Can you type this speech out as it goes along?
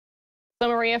So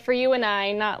Maria, for you and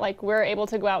I, not like we're able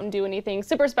to go out and do anything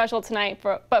super special tonight,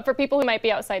 but for people who might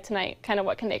be outside tonight, kind of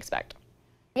what can they expect?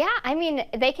 Yeah, I mean,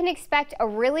 they can expect a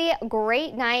really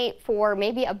great night for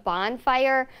maybe a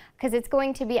bonfire because it's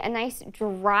going to be a nice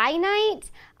dry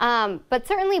night, but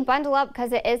certainly bundle up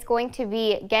because it is going to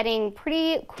be getting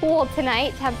pretty cool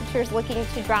tonight. Temperatures looking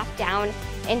to drop down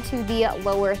into the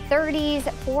lower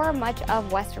 30s for much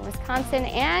of western Wisconsin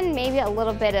and maybe a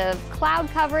little bit of cloud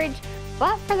coverage,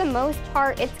 but for the most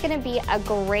part, it's going to be a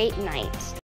great night.